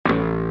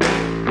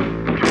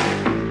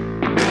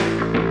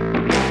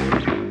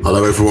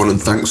Hello everyone,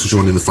 and thanks for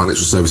joining the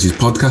Financial Services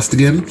Podcast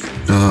again.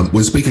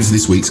 When speaking to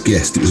this week's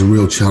guest, it was a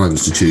real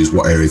challenge to choose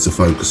what area to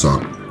focus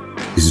on.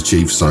 He's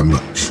achieved so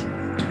much.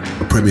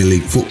 A Premier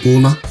League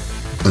footballer,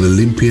 an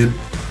Olympian,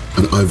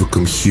 and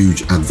overcome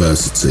huge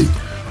adversity,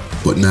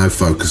 but now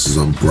focuses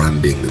on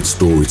branding and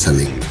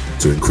storytelling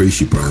to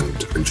increase your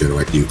brand and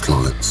generate new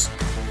clients.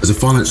 As a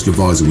financial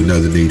advisor, we know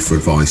the need for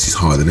advice is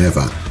higher than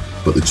ever,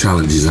 but the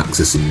challenge is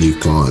accessing new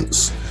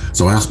clients.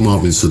 So I asked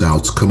Marvin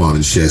Sordell to come on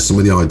and share some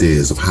of the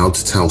ideas of how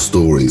to tell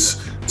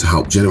stories to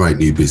help generate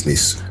new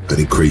business and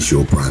increase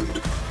your brand.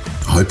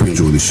 I hope you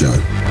enjoy the show.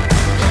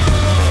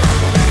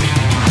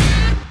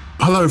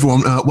 Hello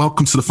everyone,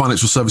 welcome to the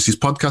Financial Services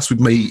Podcast with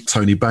me,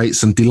 Tony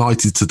Bates, and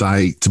delighted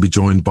today to be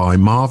joined by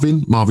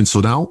Marvin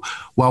Sordell.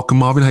 Welcome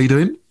Marvin, how you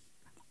doing?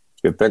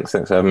 Good, thanks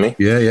for having me.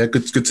 Yeah,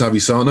 good to have you.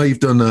 So I know you've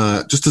done,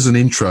 just as an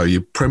intro,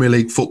 you're Premier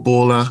League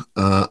footballer,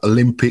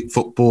 Olympic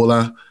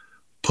footballer,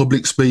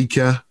 public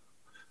speaker,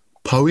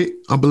 poet,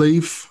 I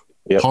believe,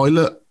 yep.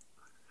 Pilot,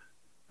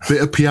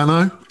 bit of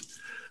piano.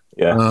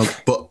 Yeah.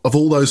 But of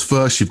all those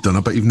firsts you've done,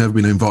 I bet you've never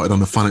been invited on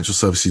the Financial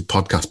Services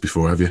Podcast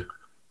before, have you?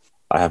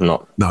 I have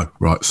not. No,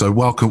 right. So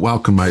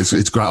welcome, mate.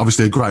 It's great.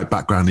 Obviously, a great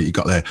background that you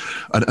got there,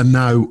 and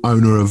now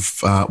owner of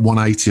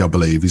 180, I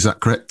believe. Is that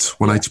correct?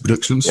 180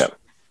 Productions. Yeah.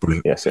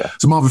 Brilliant. Yes, yeah.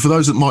 So Marvin, for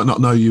those that might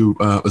not know you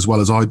as well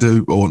as I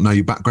do, or know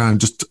your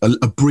background, just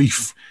a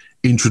brief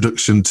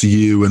introduction to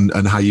you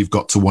and how you've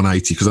got to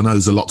 180, because I know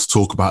there's a lot to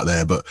talk about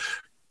there, but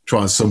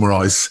try and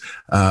summarise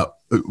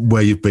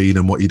where you've been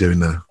and what you're doing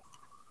now.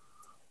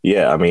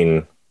 Yeah, I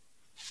mean,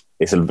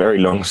 it's a very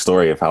long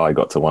story of how I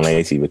got to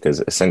 180,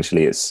 because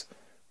essentially it's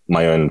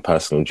my own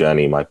personal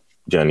journey, my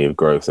journey of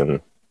growth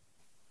and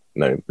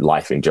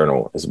life in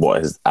general is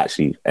what has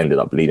actually ended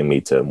up leading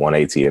me to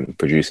 180 and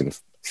producing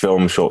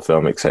film, short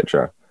film,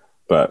 etc.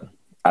 But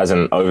as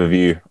an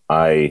overview,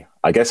 I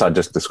guess I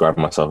just describe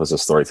myself as a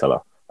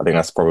storyteller. I think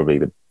that's probably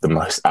the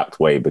most apt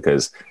way,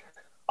 because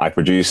I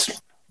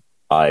produce,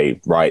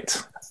 I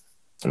write,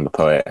 I'm a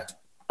poet,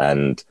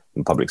 and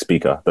I'm a public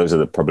speaker. Those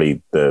are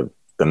probably the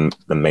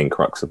main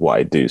crux of what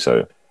I do.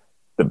 So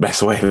the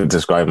best way to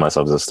describe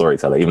myself as a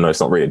storyteller, even though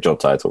it's not really a job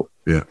title.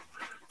 Yeah,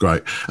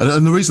 great.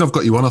 And the reason I've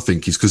got you on, I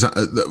think, is because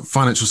the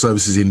financial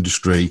services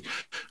industry,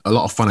 a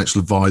lot of financial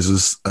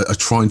advisors are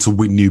trying to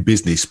win new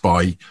business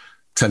by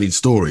telling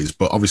stories,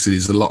 but obviously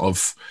there's a lot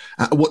of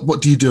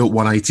what do you do at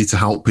 180 to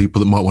help people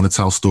that might want to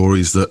tell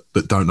stories that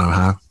don't know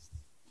how?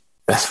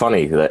 That's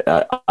funny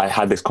that I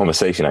had this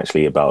conversation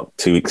actually about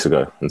 2 weeks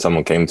ago, and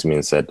someone came to me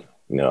and said,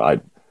 I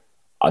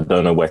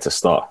don't know where to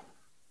start.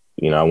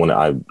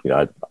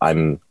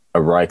 I'm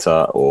a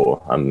writer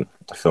or I'm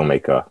a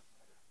filmmaker,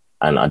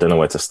 and I don't know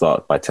where to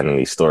start by telling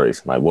these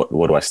stories. Like, what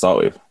do I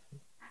start with?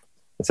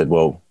 I said,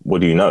 well,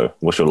 what do you know?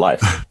 What's your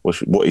life?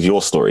 What is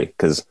your story?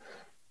 Because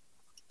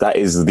that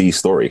is the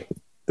story.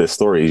 The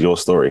story is your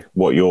story.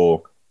 What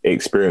you're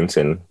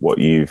experiencing, what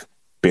you've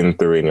been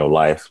through in your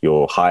life,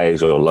 your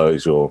highs, your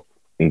lows, your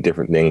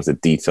indifferent things, the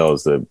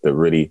details, the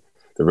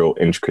real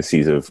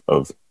intricacies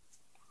of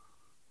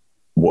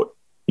what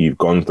you've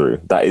gone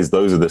through.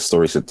 Those are the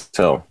stories to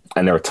tell.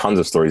 And there are tons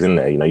of stories in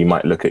there. You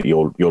might look at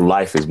your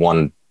life as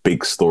one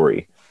big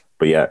story,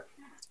 but yet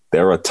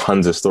there are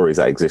tons of stories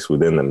that exist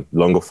within them,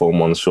 longer form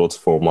ones, shorter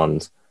form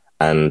ones,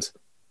 and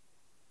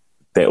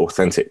they're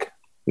authentic.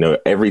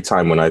 Every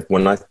time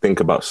when I think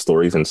about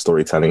stories and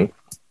storytelling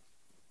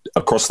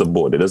across the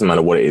board, it doesn't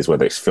matter what it is,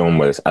 whether it's film,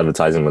 whether it's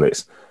advertising, whether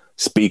it's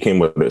speaking,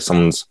 whether it's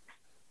someone's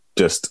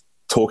just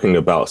talking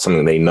about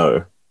something they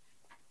know,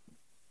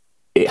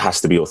 it has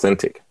to be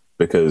authentic,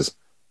 because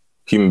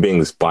human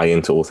beings buy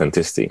into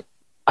authenticity.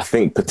 I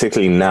think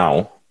particularly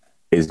now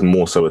is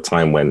more so a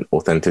time when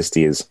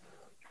authenticity is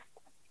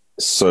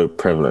so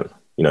prevalent.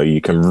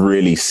 You can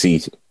really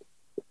see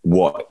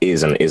what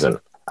is and isn't.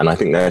 And I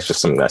think that's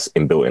just something that's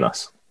inbuilt in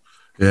us.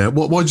 Yeah.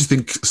 What do you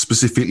think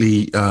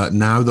specifically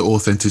now that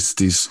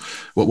authenticity is,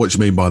 what do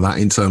you mean by that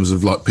in terms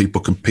of like people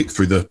can pick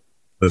through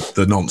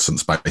the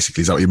nonsense,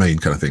 basically? Is that what you mean,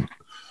 kind of thing?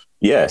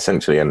 Yeah,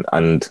 essentially.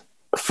 And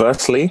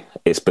firstly,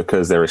 it's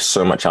because there is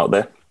so much out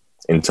there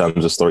in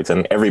terms of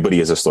storytelling.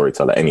 Everybody is a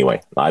storyteller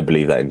anyway. I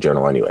believe that in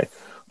general anyway.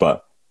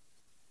 But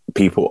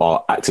people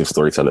are active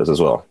storytellers as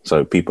well.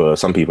 So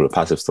some people are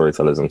passive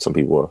storytellers, and some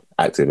people are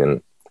active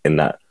in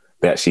that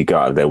they actually go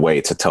out of their way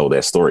to tell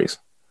their stories.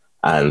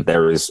 And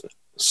there are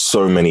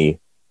so many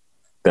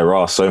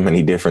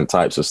different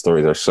types of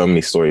stories. There's so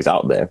many stories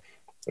out there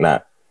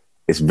that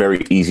it's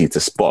very easy to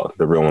spot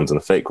the real ones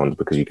and the fake ones,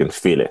 because you can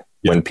feel it.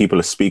 Yeah. When people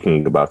are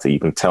speaking about it, you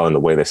can tell in the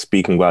way they're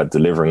speaking about it,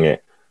 delivering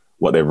it,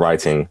 what they're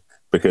writing,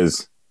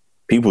 because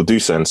people do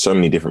so in so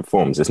many different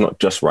forms. It's not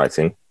just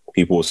writing.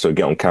 People also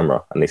get on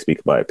camera and they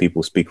speak about it.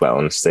 People speak about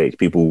it on stage.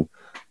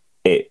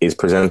 It is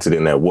presented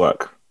in their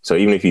work. So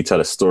even if you tell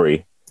a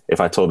story, if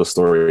I told a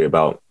story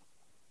about,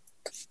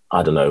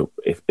 I don't know,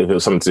 if it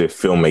was something to do with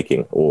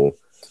filmmaking or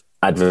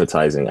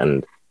advertising,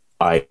 and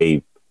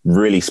I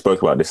really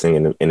spoke about this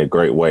thing in a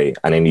great way,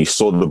 and then you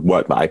saw the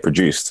work that I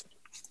produced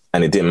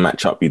and it didn't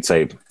match up, you'd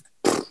say,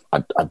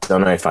 I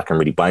don't know if I can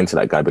really buy into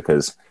that guy,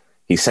 because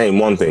he's saying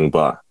one thing,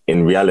 but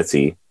in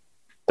reality,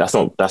 that's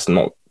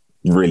not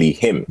really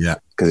him. Yeah.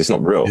 Because it's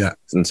not real. Yeah.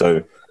 And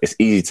so it's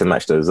easy to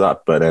match those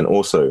up. But then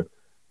also,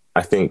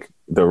 I think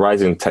the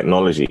rising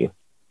technology,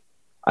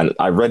 and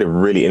I read a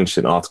really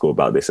interesting article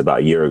about this about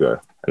a year ago,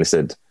 and it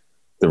said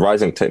the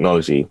rising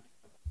technology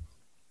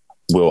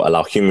will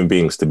allow human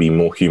beings to be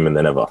more human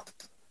than ever.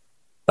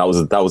 That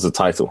was the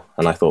title.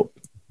 And I thought,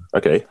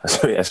 okay,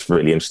 that's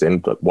really interesting,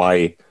 but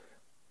why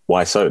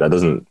so?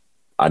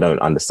 I don't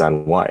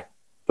understand why.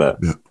 But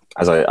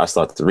as I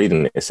started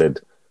reading it, it said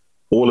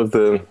all of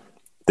the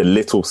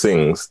little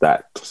things,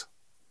 that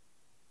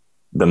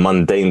the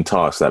mundane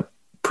tasks that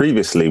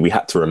previously we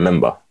had to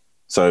remember.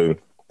 So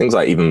things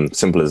like even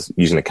simple as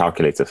using a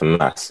calculator for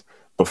maths.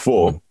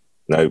 Before,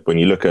 when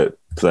you look at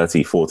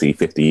 30, 40,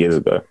 50 years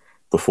ago,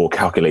 before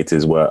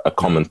calculators were a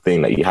common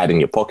thing that you had in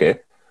your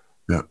pocket,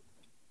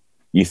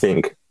 you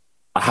think,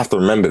 I have to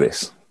remember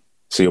this.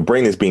 So your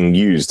brain is being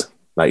used.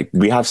 Like,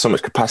 we have so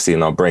much capacity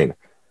in our brain,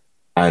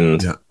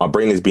 and our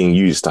brain is being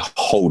used to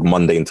hold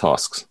mundane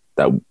tasks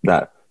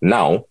that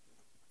now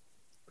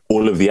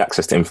all of the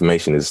access to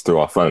information is through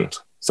our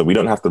phones. So we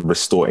don't have to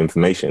restore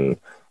information.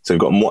 So we've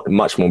got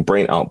much more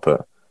brain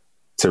output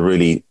to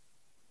really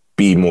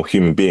be more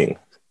human being.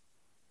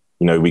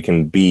 We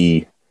can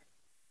be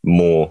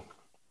more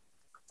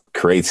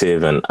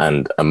creative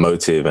and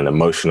emotive and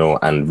emotional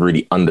and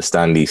really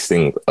understand these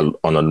things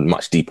on a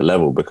much deeper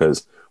level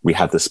because we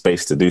have the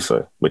space to do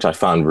so, which I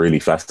found really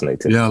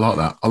fascinating. Yeah, I like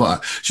that.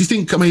 Do you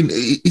think,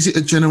 is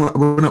it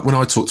when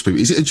I talk to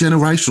people, is it a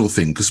generational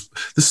thing? Because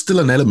there's still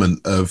an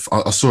element of,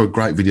 I saw a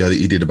great video that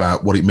you did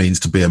about what it means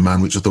to be a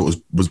man, which I thought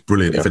was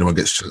brilliant, if anyone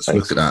gets a chance to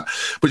look at that.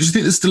 But do you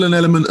think there's still an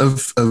element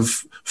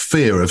of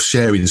fear of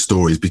sharing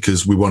stories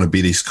because we want to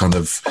be this kind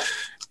of,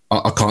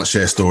 I can't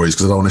share stories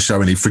because I don't want to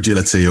show any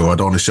fragility or I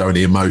don't want to show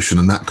any emotion,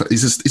 and that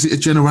is it a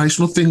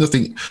generational thing? I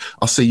think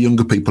I see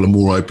younger people are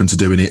more open to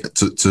doing it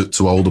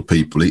to older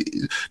people.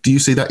 Do you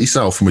see that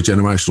yourself from a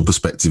generational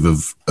perspective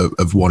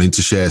of wanting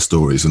to share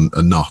stories and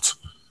not?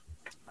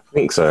 I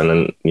think so,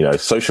 and then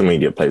social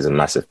media plays a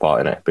massive part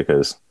in it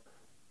because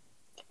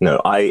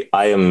I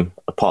am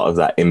a part of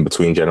that in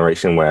between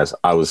generation, whereas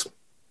I was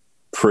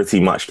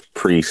pretty much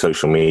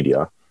pre-social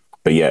media.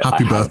 But yeah,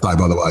 happy birthday,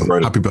 by the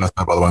way. Happy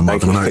birthday, by the way,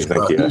 Marvin.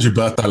 Thank you. It was your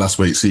birthday last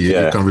week, so you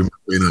can't remember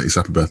it's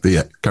happy birthday.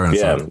 Yeah, carry on.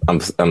 Yeah,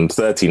 I'm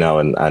 30 now,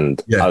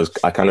 and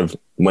I kind of,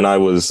 when I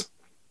was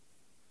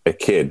a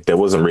kid, there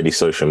wasn't really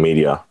social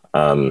media.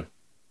 I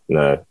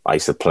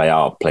used to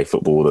play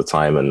football all the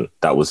time, and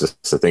that was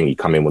just the thing. You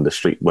come in when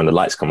the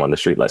lights come on, the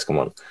street lights come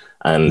on,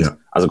 and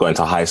as I got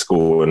into high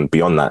school and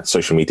beyond that,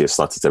 social media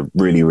started to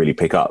really, really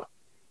pick up,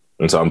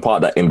 and so I'm part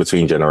of that in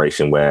between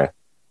generation where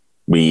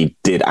we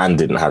did and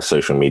didn't have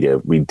social media.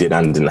 We did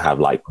and didn't have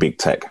like big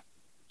tech.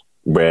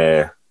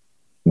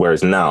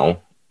 Whereas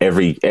now,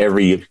 every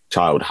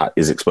child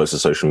is exposed to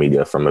social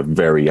media from a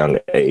very young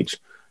age,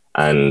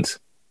 and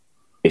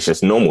it's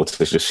just normal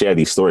to just share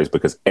these stories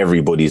because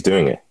everybody's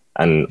doing it.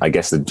 And I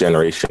guess the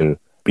generation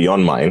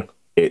beyond mine,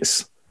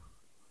 it's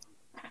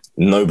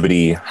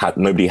nobody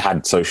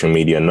had social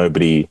media.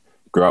 Nobody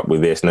grew up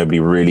with this. Nobody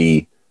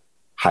really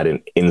had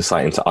an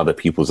insight into other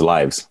people's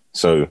lives.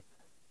 So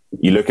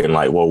you look at it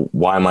like, well,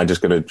 why am I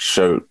just going to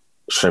show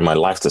my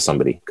life to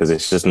somebody? Because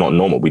it's just not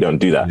normal. We don't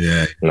do that.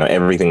 Yeah.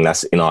 Everything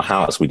that's in our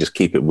house, we just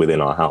keep it within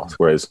our house.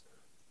 Whereas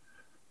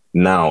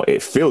now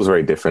it feels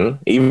very different,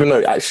 even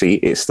though actually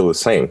it's still the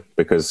same,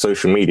 because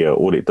social media,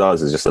 all it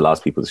does is just allows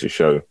people to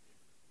show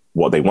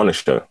what they want to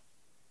show.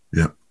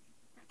 Yeah.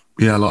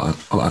 Yeah, I like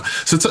that.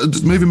 So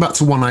moving back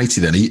to 180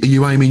 then, are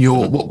you aiming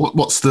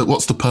what's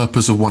the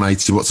purpose of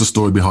 180? What's the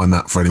story behind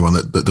that for anyone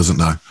that doesn't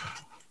know?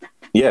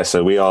 Yeah,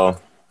 so we are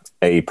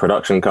a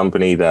production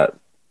company that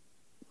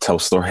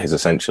tells stories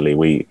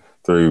essentially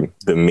through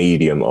the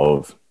medium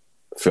of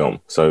film.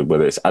 So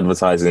whether it's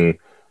advertising,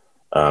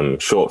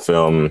 short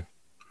film,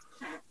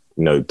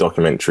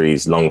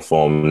 documentaries, long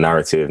form,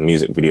 narrative,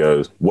 music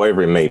videos,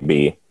 whatever it may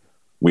be,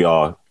 we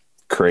are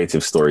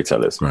creative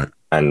storytellers. Right.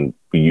 And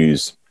we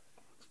use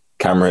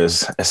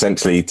cameras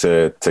essentially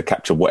to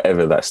capture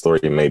whatever that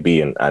story may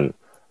be. And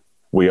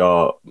we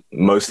are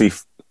mostly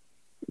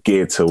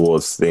geared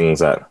towards things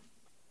that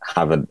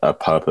have a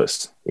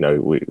purpose.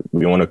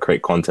 We want to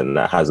create content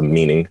that has a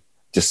meaning,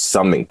 just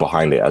something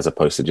behind it, as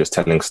opposed to just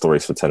telling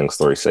stories for telling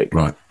story's sake.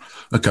 Right.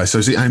 Okay. So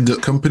is it aimed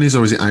at companies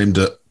or is it aimed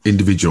at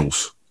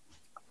individuals?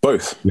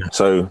 Both. Yeah.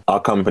 So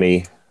our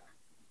company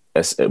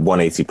is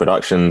 180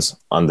 Productions.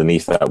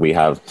 Underneath that, we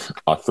have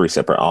our three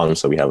separate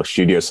arms. So we have a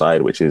studio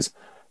side, which is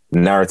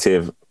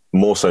narrative,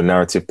 more so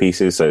narrative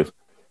pieces. So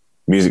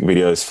music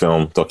videos,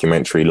 film,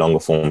 documentary, longer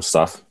form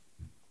stuff.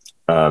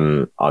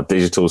 Our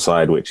digital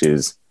side, which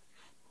is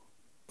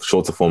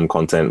shorter form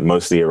content,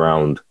 mostly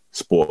around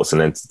sports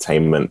and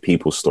entertainment,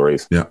 people's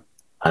stories. Yeah.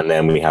 And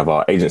then we have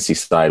our agency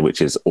side,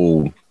 which is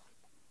all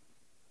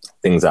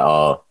things that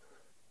are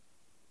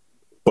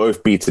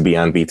both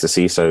B2B and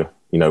B2C. So,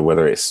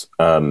 whether it's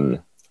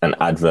an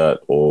advert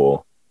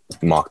or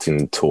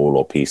marketing tool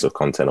or piece of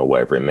content or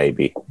whatever it may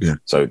be. Yeah.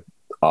 So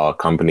our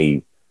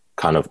company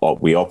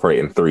we operate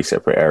in three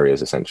separate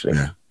areas essentially.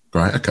 Yeah.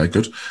 Great. Okay,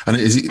 good. And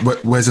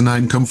where's the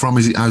name come from?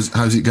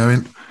 How's it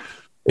going?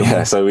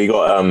 Yeah, so we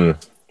got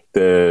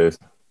the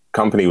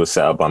company was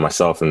set up by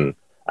myself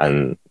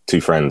and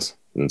two friends,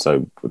 and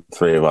so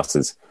three of us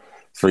is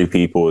three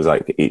people is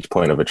like each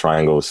point of a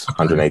triangle is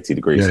 180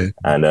 degrees,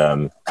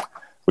 and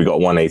we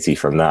got 180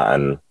 from that,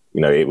 and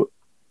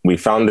we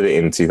founded it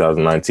in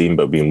 2019,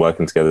 but been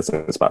working together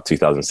since about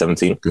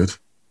 2017. Good.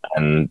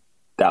 And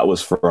that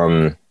was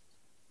from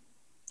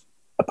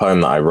a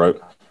poem that I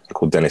wrote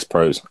called Dennis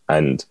Prose,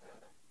 and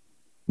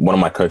one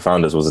of my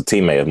co-founders was a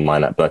teammate of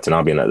mine at Burton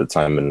Albion at the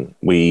time, and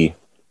we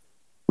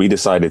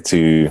decided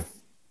to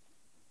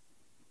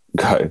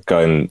go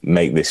and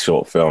make this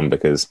short film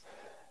because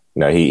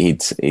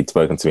he'd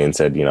spoken to me and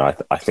said,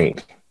 I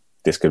think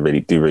this could really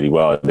do really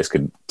well. This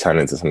could turn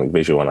into something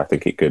visual, and I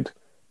think it could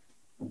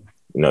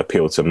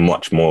appeal to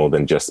much more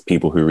than just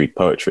people who read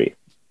poetry.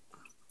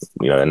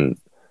 And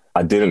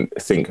I didn't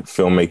think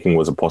filmmaking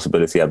was a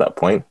possibility at that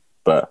point,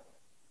 but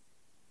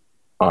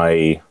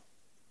I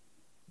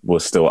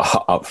was still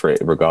up for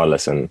it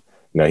regardless. And,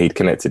 he'd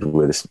connected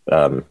with this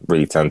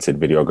really talented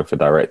videographer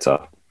director,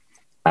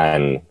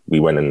 and we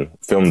went and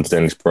filmed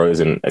Dennis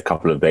Prose in a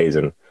couple of days.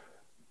 And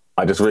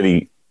I just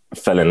really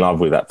fell in love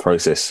with that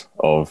process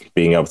of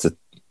being able to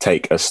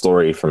take a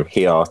story from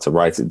here to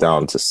write it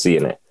down to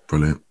seeing it.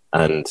 Brilliant.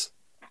 And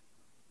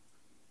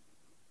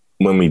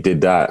when we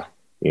did that,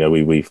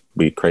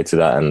 we created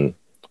that and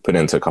put it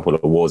into a couple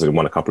of awards and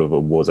won a couple of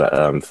awards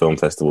at film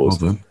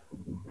festivals. Well done.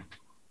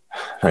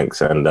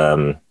 Thanks. And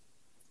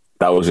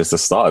that was just the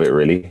start of it,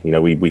 really.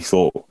 We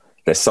thought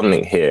there's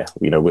something here,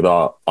 with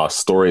our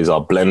stories, our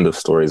blend of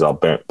stories, our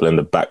blend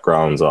of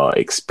backgrounds, our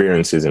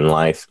experiences in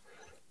life,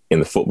 in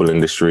the football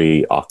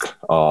industry,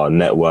 our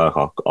network,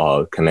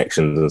 our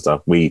connections and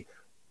stuff. We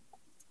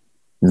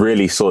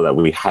really saw that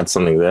we had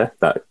something there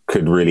that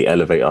could really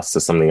elevate us to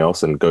something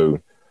else and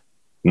go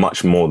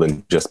much more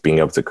than just being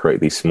able to create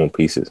these small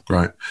pieces.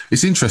 Right.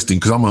 It's interesting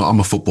because I'm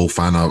a football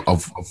fan.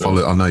 I've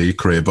followed, I know your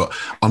career, but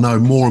I know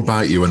more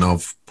about you, and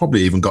I've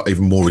probably even got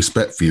even more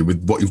respect for you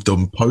with what you've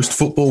done post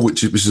football,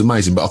 which is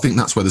amazing. But I think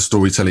that's where the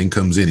storytelling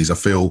comes in. Is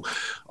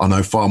I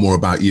know far more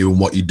about you and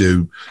what you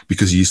do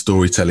because of your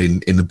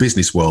storytelling in the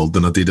business world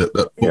than I did at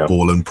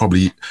football. Yeah. And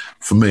probably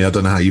for me, I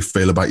don't know how you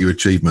feel about your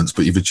achievements,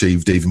 but you've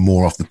achieved even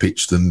more off the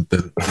pitch than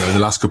the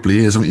last couple of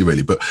years, haven't you?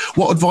 Really. But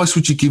what advice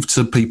would you give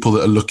to people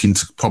that are looking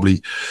to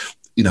probably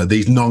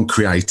these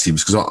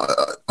non-creatives, because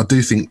I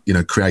do think,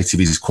 creative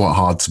is quite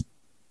hard to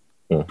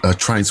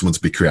train someone to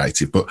be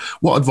creative. But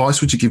what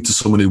advice would you give to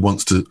someone who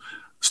wants to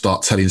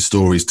start telling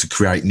stories to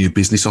create new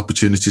business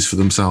opportunities for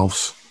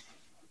themselves?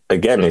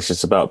 Again, it's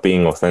just about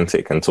being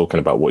authentic and talking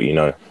about what you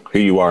know, who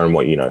you are and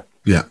what you know.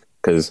 Yeah.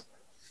 Because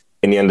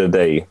in the end of the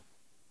day,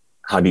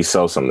 how do you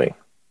sell something?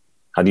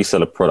 How do you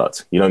sell a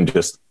product? You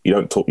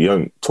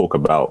don't talk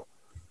about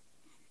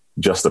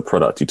just the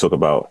product. You talk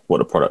about what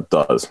the product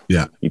does.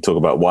 Yeah. You talk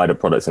about why the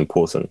product's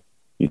important.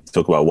 You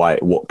talk about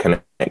what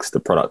connects the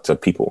product to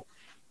people.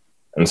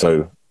 And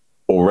so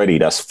already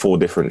that's 4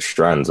 different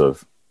strands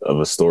of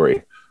a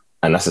story.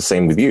 And that's the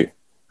same with you.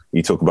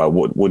 You talk about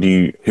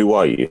who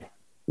are you?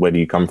 Where do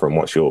you come from?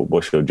 What's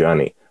your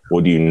journey?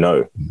 What do you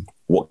know?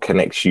 What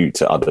connects you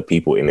to other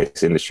people in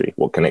this industry?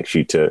 What connects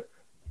you to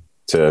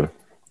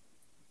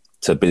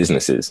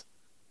businesses?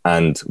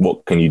 And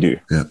what can you do?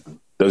 Yeah.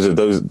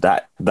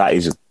 That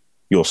is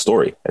your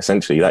story.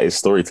 Essentially, that is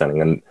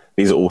storytelling. And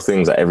these are all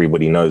things that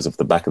everybody knows off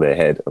the back of their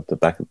head,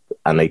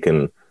 and they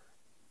can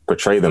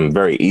portray them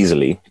very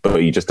easily,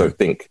 but you just don't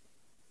think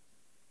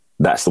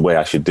that's the way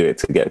I should do it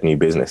to get new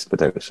business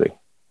potentially.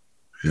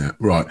 Yeah,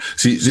 right.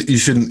 So you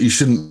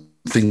shouldn't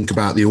think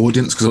about the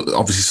audience, because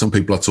obviously some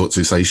people I talk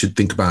to say you should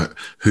think about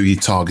who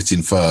you're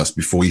targeting first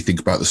before you think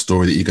about the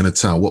story that you're going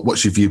to tell.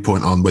 What's your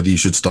viewpoint on whether you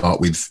should start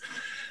with,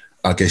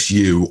 I guess,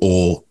 you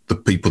or the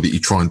people that you're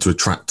trying to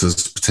attract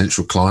as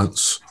potential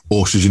clients,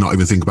 or should you not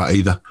even think about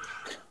either?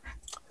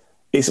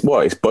 It's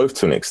both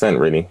to an extent,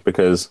 really,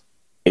 because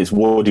it's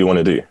what do you want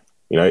to do?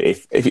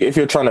 If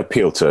you're trying to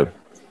appeal to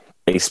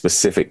a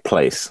specific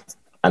place,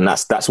 and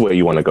that's where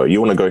you want to go, you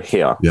want to go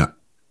here. Yeah.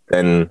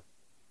 Then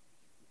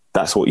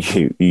that's what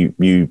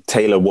you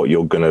tailor what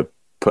you're going to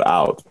put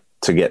out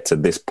to get to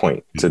this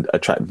point, to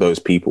attract those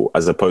people,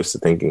 as opposed to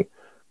thinking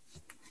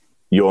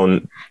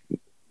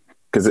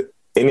because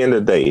in the end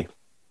of the day,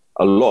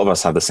 a lot of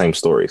us have the same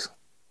stories.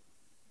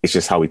 It's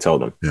just how we tell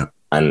them,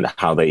 and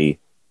how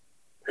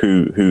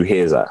who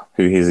hears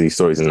these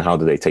stories and how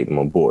do they take them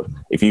on board.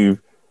 If you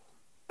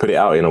put it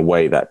out in a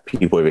way that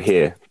people over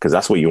here, because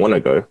that's where you want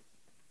to go,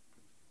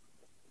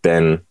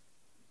 then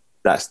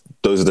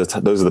those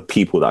are the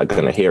people that are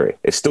going to hear it.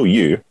 It's still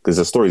you, because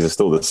the stories are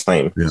still the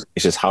same. Yeah.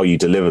 It's just how you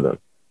deliver them,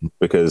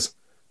 because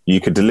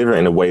you could deliver it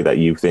in a way that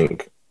you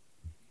think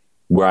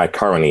where I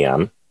currently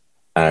am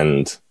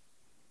and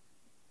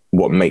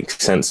what makes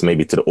sense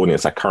maybe to the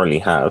audience I currently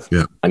have.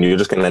 Yeah. And you're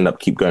just going to end up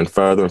keep going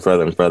further and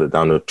further and further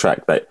down the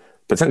track that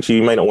potentially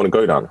you may not want to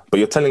go down, but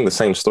you're telling the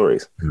same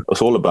stories. Yeah.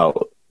 It's all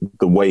about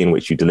the way in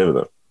which you deliver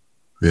them.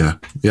 Yeah,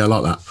 I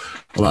like that.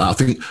 I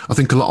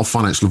think a lot of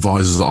financial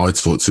advisors that I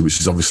talk to, which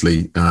is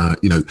obviously,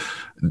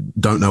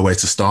 don't know where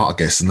to start, I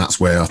guess, and that's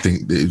where I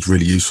think it's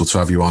really useful to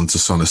have you on to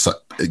sort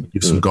of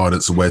give some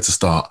guidance on where to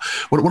start.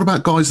 What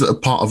about guys that are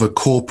part of a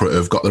corporate,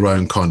 have got their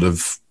own kind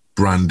of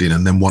branding,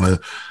 and then want to?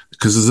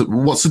 Because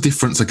what's the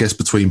difference, I guess,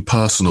 between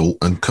personal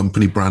and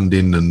company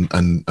branding,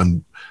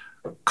 and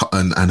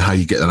how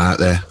you get that out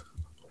there?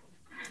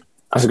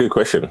 That's a good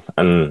question,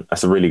 and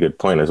that's a really good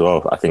point as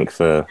well. I think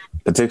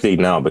particularly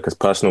now, because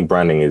personal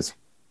branding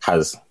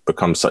has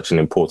become such an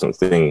important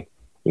thing,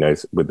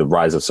 with the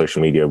rise of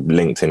social media,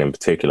 LinkedIn in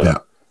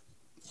particular.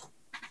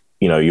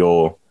 Yeah.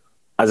 You're,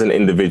 as an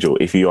individual,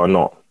 if you are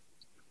not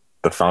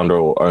the founder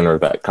or owner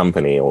of that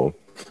company, or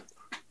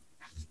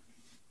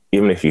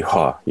even if you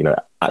are,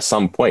 at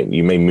some point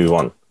you may move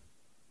on.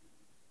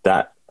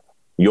 That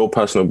your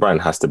personal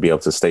brand has to be able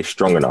to stay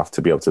strong enough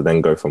to be able to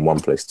then go from one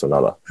place to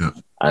another. Yeah.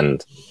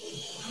 And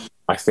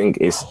I think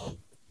it's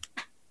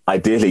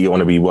ideally you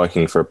want to be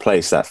working for a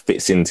place that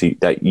fits into,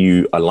 that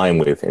you align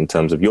with in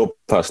terms of your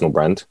personal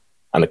brand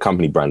and the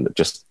company brand, that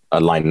just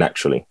align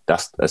naturally.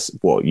 That's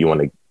what you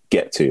want to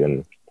get to.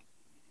 And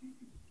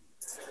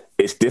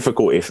it's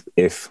difficult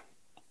if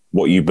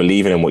what you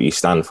believe in and what you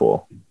stand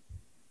for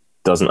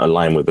doesn't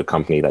align with the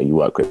company that you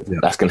work with. Yeah.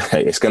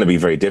 It's going to be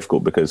very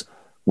difficult, because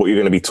what you're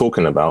going to be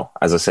talking about,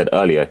 as I said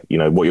earlier,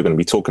 what you're going to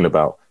be talking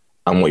about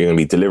and what you're going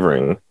to be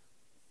delivering,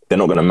 they're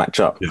not going to match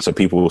up. Yeah. So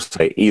people will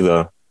say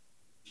either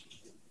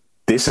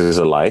this is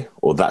a lie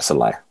or that's a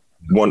lie.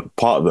 One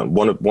part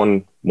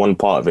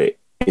of it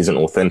isn't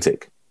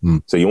authentic.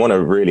 So you want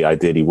to really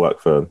ideally work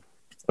for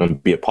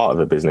and be a part of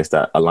a business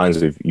that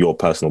aligns with your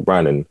personal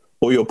brand, and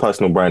all your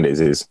personal brand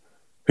is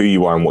who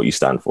you are and what you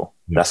stand for.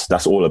 Yeah.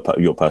 That's all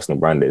your personal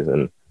brand is.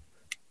 And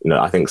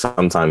I think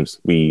sometimes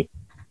we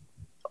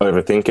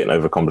overthink it and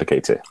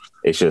overcomplicate it.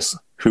 It's just,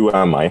 who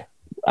am I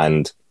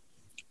and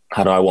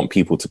how do I want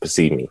people to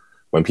perceive me?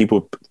 When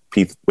people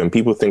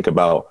think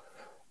about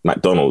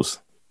McDonald's,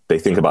 they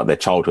think about their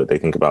childhood. They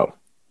think about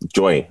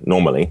joy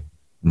normally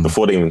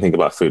before they even think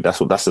about food. That's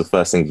the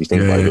first thing you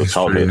think about, your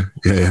childhood.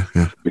 Yeah.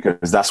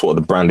 Because that's what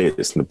the brand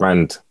is. The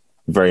brand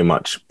very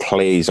much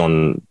plays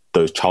on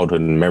those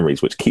childhood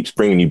memories, which keeps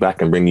bringing you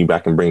back and bringing you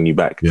back and bringing you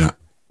back. Yeah.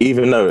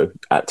 Even though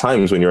at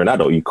times when you're an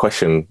adult, you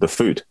question the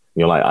food.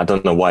 You're like, I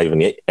don't know why I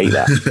even ate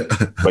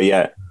that. But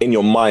yeah, in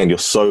your mind, you're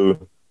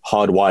so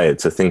hardwired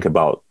to think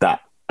about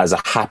that as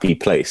a happy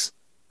place.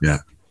 Yeah.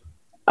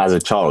 As a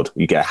child,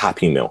 you get a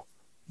happy meal.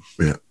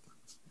 Yeah.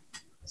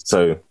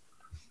 So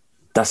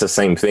that's the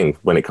same thing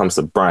when it comes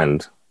to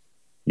brand.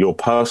 Your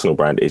personal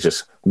brand is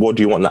just, what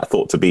do you want that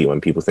thought to be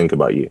when people think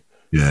about you?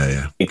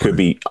 Yeah. It could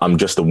be, I'm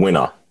just a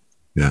winner.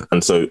 Yeah.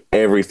 And so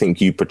everything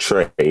you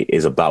portray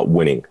is about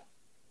winning.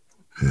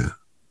 Yeah.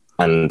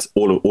 And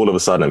all of a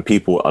sudden,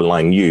 people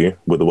align you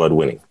with the word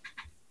winning,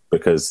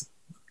 because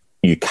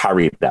you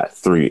carry that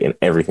through in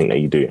everything that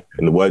you do,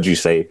 in the words you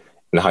say,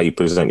 and how you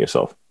present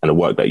yourself, and the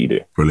work that you do.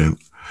 Brilliant.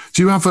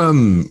 Do you have,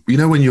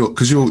 when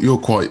you're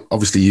quite,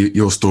 obviously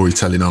your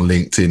storytelling on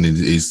LinkedIn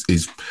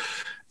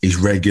is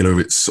regular.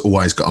 It's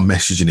always got a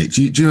message in it.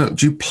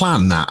 Do you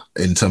plan that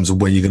in terms of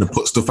when you're going to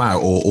put stuff out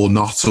or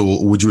not?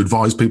 Or would you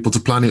advise people to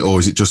plan it? Or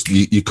is it just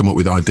you come up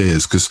with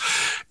ideas? Because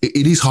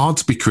it is hard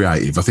to be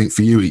creative. I think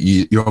for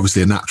you're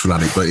obviously a natural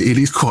at it, but it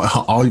is quite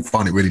hard. I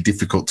find it really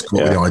difficult to come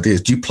up with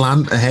ideas. Do you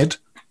plan ahead?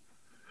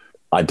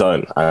 I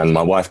don't. And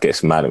my wife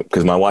gets mad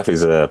because my wife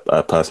is a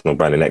personal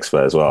branding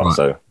expert as well. Right.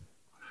 So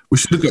we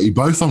should have got you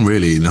both on,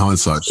 really, in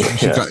hindsight.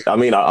 I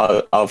mean,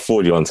 I'll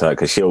forward you on to her,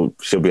 because she'll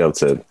be able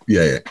to.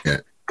 Yeah.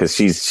 Because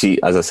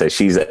she, as I said,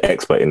 she's an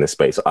expert in this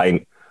space.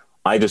 I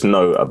just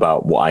know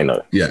about what I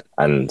know. Yeah.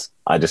 And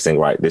I just think,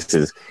 right, this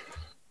is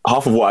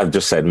half of what I've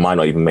just said might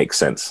not even make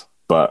sense,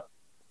 but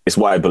it's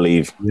what I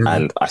believe. Yeah.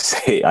 And I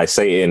say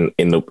it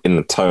in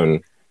the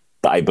tone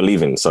that I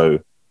believe in. So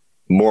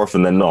more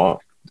often than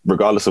not,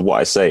 regardless of what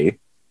I say,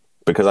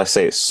 because I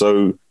say it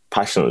so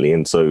passionately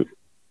and so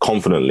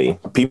confidently,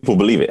 people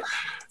believe it.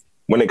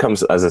 When it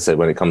comes, as I said,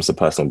 when it comes to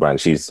personal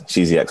brand, she's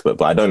the expert,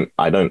 but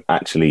I don't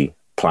actually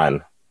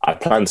plan. I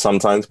plan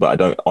sometimes, but I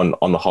don't,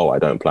 on the whole, I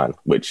don't plan,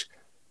 which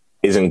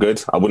isn't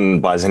good. I wouldn't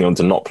advise anyone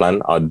to not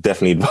plan. I'd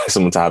definitely advise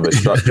someone to have a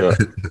structure,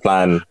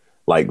 plan,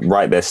 like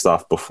write their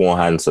stuff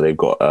beforehand. So they've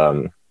got,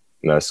 a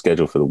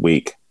schedule for the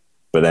week,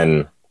 but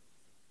then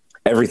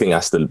everything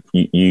has to,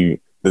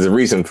 there's a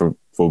reason for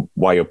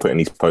why you're putting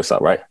these posts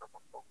out, right?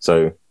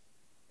 So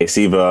it's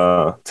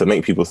either to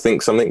make people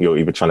think something, you're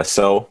either trying to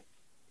sell,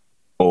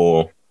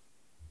 or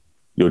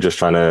you're just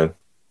trying to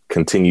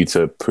continue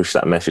to push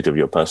that message of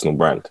your personal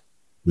brand.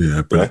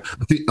 Yeah, but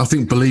I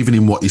think believing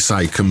in what you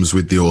say comes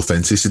with the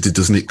authenticity,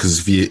 doesn't it?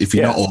 Because if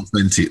you're not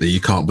authentic, then you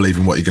can't believe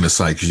in what you're going to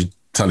say, because you're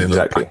telling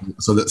exactly.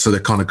 So they're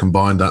kind of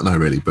combined, don't they?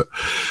 Really, but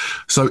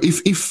so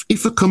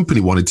if a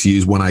company wanted to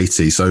use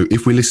 180, so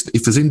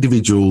if there's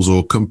individuals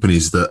or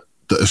companies that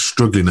that are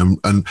struggling.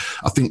 And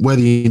I think where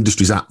the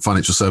industry's at,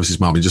 financial services,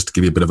 Marvin, just to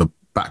give you a bit of a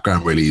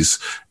background really, is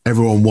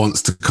everyone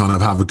wants to kind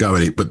of have a go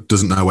at it, but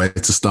doesn't know where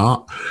to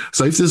start.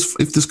 So if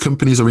there's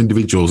companies or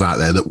individuals out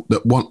there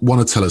that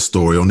want to tell a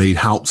story or need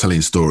help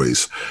telling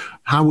stories,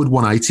 how would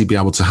 180 be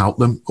able to help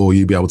them, or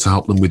you be able to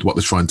help them with what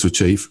they're trying to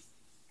achieve?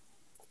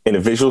 In a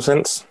visual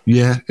sense?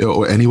 Yeah,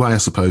 or anyway, I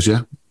suppose,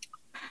 yeah.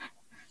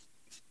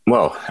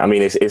 Well, I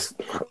mean, it's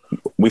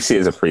we see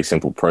it as a pretty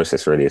simple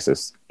process, really.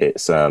 It's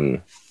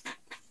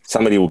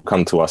somebody will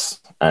come to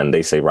us and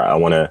they say, right, I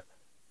want to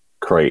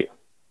create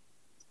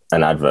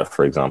an advert,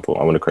 for example.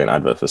 I want to create an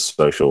advert for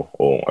social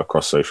or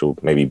across social,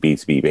 maybe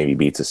B2B, maybe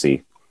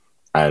B2C.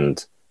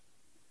 And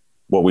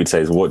what we'd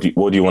say is, what do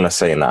you want to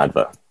say in that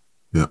advert?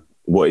 Yeah.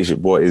 What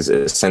is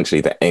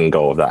essentially the end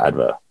goal of that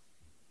advert?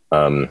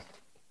 And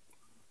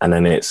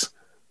then it's,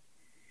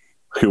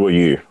 who are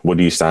you? What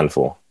do you stand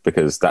for?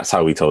 Because that's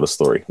how we tell the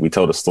story. We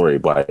tell the story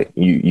by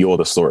you're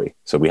the story.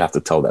 So we have to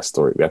tell that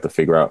story. We have to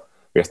figure out,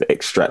 we have to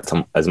extract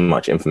as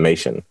much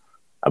information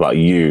about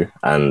you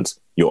and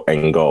your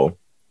end goal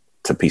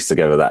to piece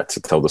together that to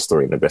tell the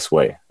story in the best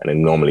way. And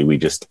then normally we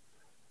just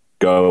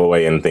go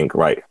away and think,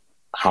 right,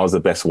 how's the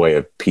best way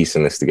of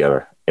piecing this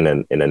together in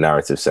a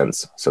narrative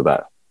sense, so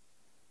that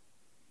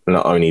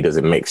not only does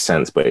it make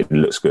sense, but it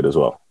looks good as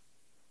well.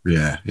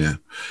 Yeah.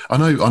 I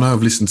know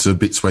I've listened to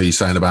bits where you're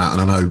saying about,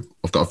 and I know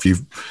I've got a few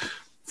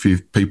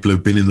people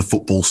who've been in the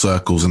football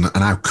circles and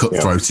how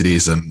cutthroat it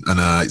is, and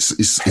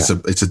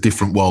it's a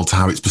different world to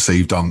how it's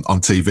perceived on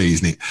TV,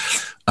 isn't it?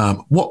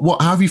 How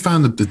have you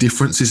found the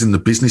differences in the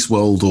business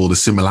world or the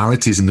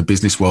similarities in the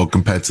business world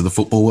compared to the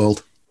football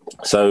world?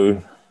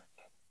 So,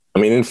 I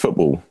mean, in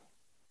football,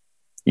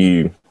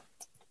 you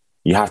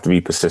have to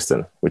be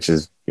persistent, which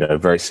is,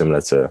 very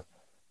similar to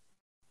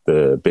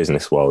the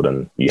business world,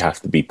 and you have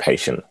to be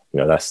patient.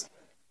 Those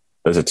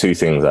are two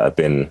things that have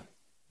been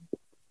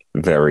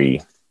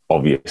very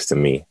obvious to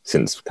me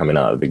since coming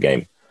out of the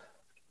game.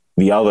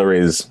 The other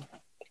is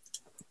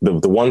the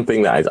one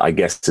thing that I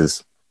guess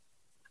is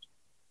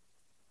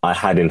I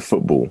had in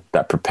football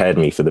that prepared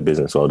me for the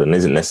business world, and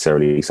isn't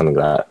necessarily something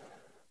that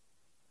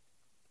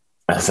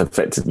has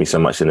affected me so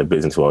much in the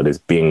business world, is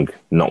being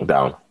knocked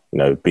down.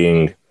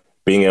 Being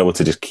able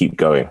to just keep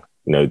going.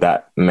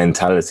 That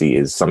mentality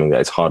is something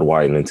that is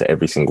hardwired into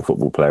every single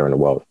football player in the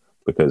world,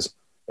 because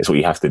it's what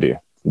you have to do.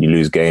 You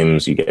lose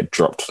games, you get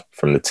dropped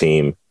from the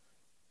team,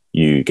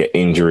 you get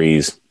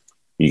injuries,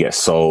 you get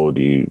sold,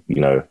 you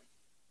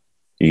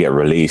get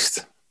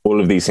released. All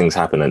of these things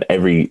happen, and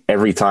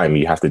every time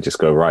you have to just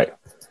go, right,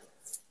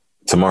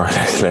 tomorrow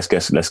let's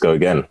go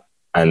again.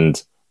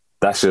 And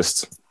that's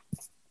just,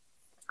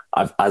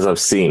 as I've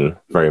seen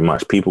very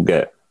much, people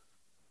get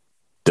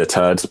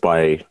deterred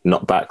by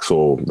knockbacks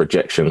or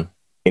rejection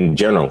in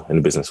general in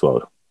the business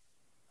world,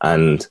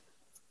 and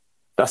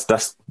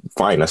that's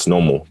fine, that's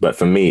normal. But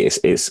for me,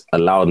 it's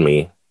allowed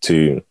me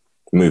to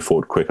move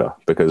forward quicker,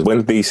 because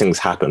when these things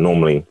happen,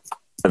 normally,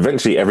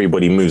 eventually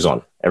everybody moves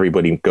on.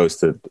 Everybody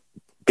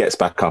gets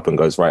back up and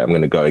goes, right, I'm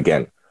going to go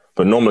again.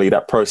 But normally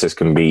that process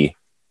can be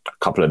a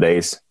couple of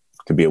days,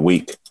 could be a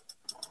week.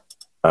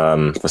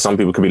 For some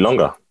people, it could be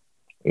longer.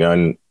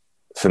 And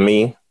for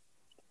me,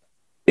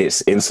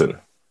 it's instant,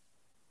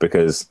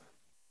 because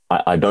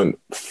I don't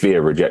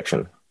fear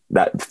rejection.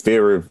 That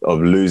fear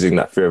of losing,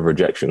 that fear of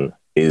rejection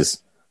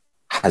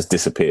has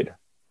disappeared,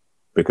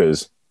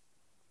 because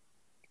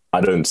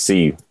I don't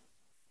see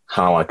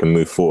how I can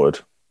move forward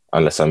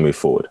unless I move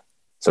forward.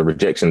 So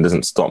rejection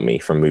doesn't stop me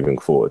from moving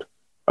forward.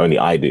 Only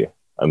I do,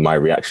 and my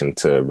reaction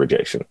to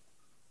rejection.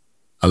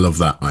 I love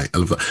that, mate. I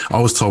love that. I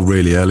was told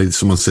really early,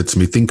 someone said to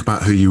me, think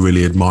about who you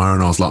really admire.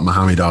 And I was like,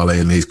 Muhammad Ali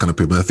and these kind of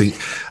people.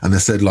 And they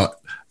said, like,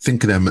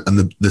 think of them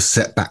and the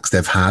setbacks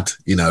they've had,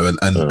 and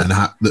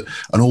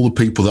all the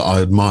people that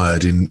I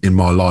admired in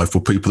my life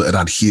were people that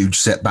had huge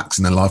setbacks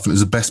in their life. And it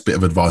was the best bit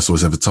of advice I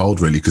was ever told,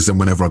 really, because then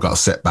whenever I got a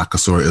setback, I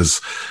saw it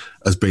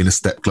as being a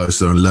step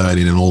closer and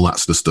learning and all that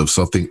sort of stuff.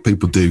 So I think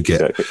people do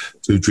get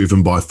too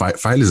driven by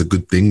failure is a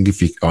good thing,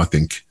 I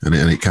think, and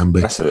it can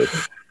be.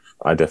 Absolutely.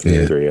 I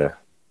definitely agree, yeah.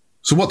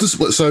 So I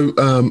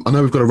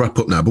know we've got to wrap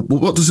up now, but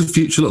what does the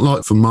future look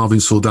like for Marvin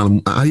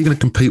Sordell? How are you going to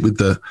compete with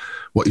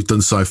what you've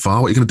done so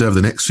far? What are you going to do over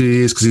the next few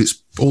years? Because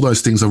it's all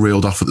those things I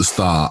reeled off at the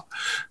start.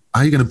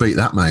 How are you going to beat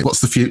that, mate?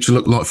 What's the future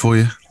look like for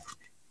you?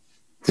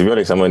 To be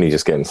honest, I'm only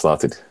just getting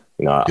started.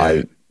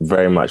 I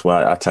very much,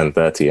 I turned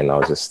 30 and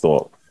I just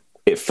thought,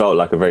 it felt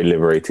like a very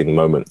liberating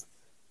moment,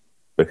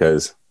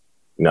 because,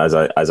 as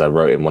I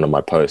wrote in one of my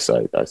posts,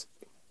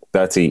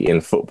 30 in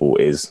football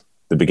is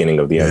the beginning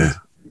of the end.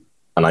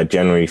 And I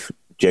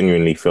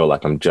genuinely feel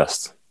like I'm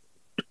just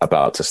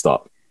about to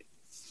start.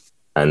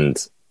 And,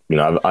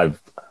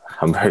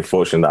 I'm very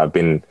fortunate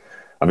that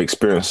I've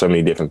experienced so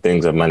many different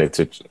things. I've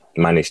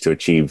managed to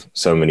achieve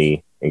so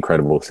many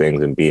incredible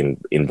things and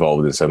being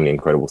involved in so many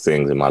incredible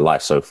things in my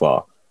life so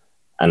far.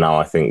 And now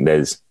I think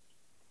there's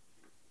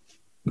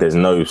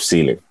no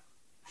ceiling,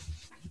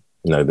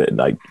 and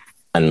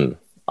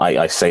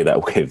I say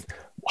that with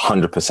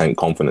 100%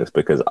 confidence,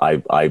 because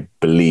I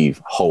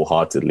believe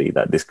wholeheartedly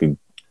that this could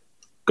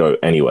go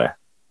anywhere.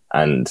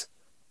 and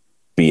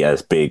be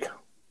as big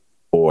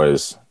or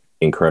as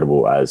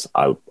incredible as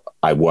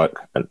I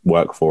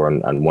work for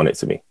and want it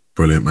to be.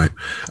 Brilliant, mate.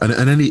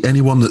 And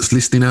anyone that's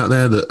listening out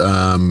there that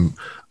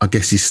I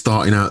guess is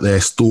starting out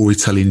their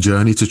storytelling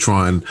journey to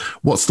try and,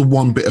 what's the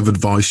one bit of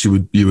advice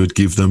you would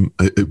give them?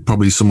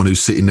 Probably someone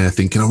who's sitting there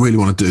thinking, I really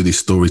want to do this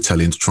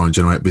storytelling to try and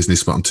generate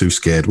business, but I'm too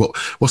scared.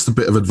 What's the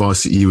bit of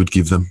advice that you would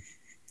give them?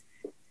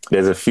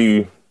 There's a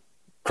few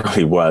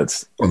probably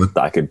words that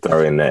I could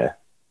throw in there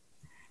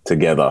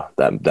together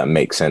that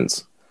make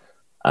sense.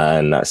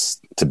 And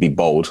that's to be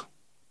bold,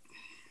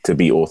 to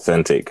be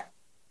authentic,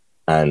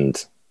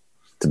 and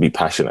to be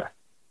passionate.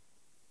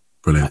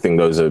 Brilliant. I think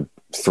those are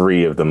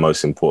three of the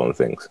most important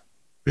things.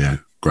 Yeah,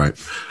 great.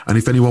 And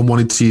if anyone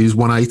wanted to use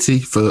 180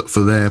 for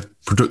their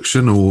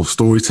production or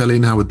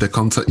storytelling, how would they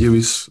contact you?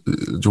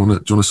 Do you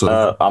want to sort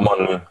of... I'm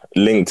on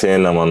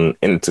LinkedIn, I'm on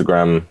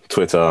Instagram,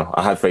 Twitter.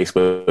 I have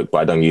Facebook, but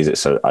I don't use it,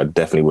 so I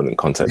definitely wouldn't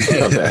contact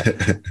me on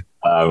there.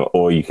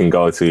 Or you can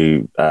go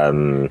to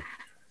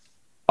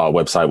our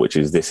website, which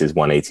is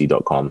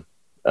thisis180.com,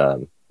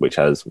 which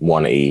has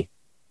 1E.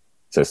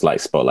 So it's like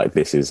spelled like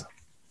this is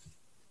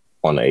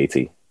on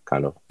 80,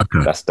 kind of.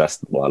 Okay. That's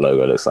what our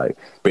logo looks like.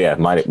 But yeah,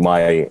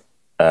 my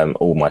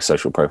all my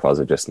social profiles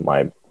are just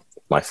my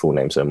full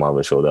name, so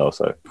Marvin Sordell.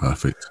 So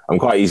perfect. I'm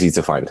quite easy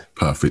to find.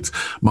 Perfect.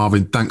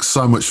 Marvin, thanks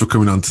so much for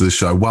coming on to the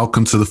show.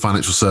 Welcome to the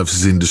financial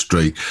services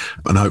industry,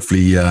 and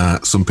hopefully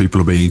some people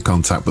will be in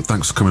contact. But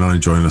thanks for coming on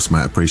and joining us,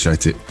 mate.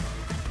 Appreciate it.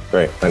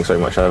 Great. Thanks very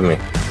much for having me.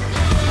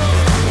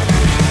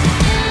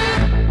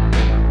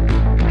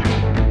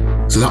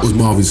 So that was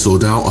Marvin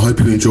Sordell. I hope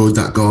you enjoyed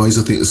that, guys.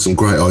 I think there's some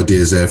great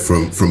ideas there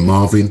from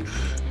Marvin.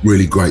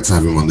 Really great to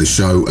have him on the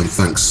show, and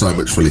thanks so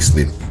much for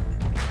listening.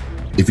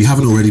 If you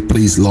haven't already,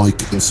 please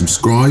like and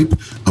subscribe,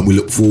 and we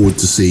look forward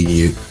to seeing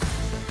you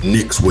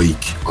next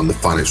week on the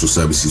Financial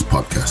Services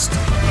Podcast.